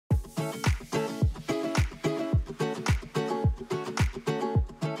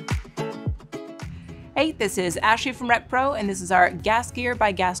Hey, this is Ashley from RecPro, and this is our GasGear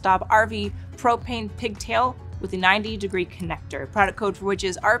by GasStop RV Propane Pigtail with a 90-degree connector, product code for which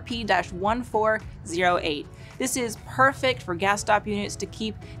is RP-1408. This is perfect for GasStop units to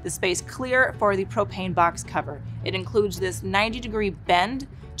keep the space clear for the propane box cover. It includes this 90-degree bend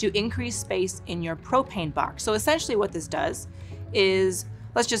to increase space in your propane box. So essentially what this does is,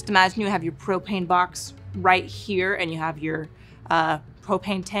 let's just imagine you have your propane box right here and you have your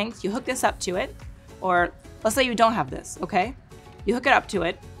propane tanks. You hook this up to it. Or let's say you don't have this, okay? You hook it up to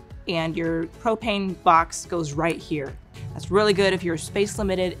it and your propane box goes right here. That's really good if you're space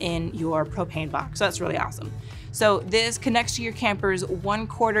limited in your propane box. So that's really awesome. So this connects to your camper's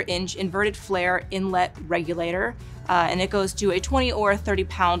 1/4 inch inverted flare inlet regulator, and it goes to a 20 or 30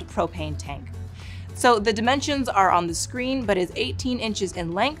 pound propane tank. So the dimensions are on the screen, but it's 18 inches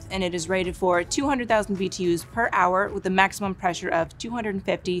in length, and it is rated for 200,000 BTUs per hour with a maximum pressure of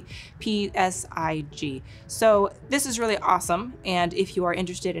 250 PSIG. So this is really awesome, and if you are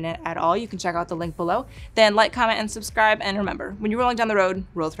interested in it at all, you can check out the link below. Then like, comment, and subscribe, and remember, when you're rolling down the road,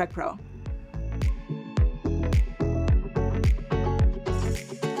 roll with RecPro.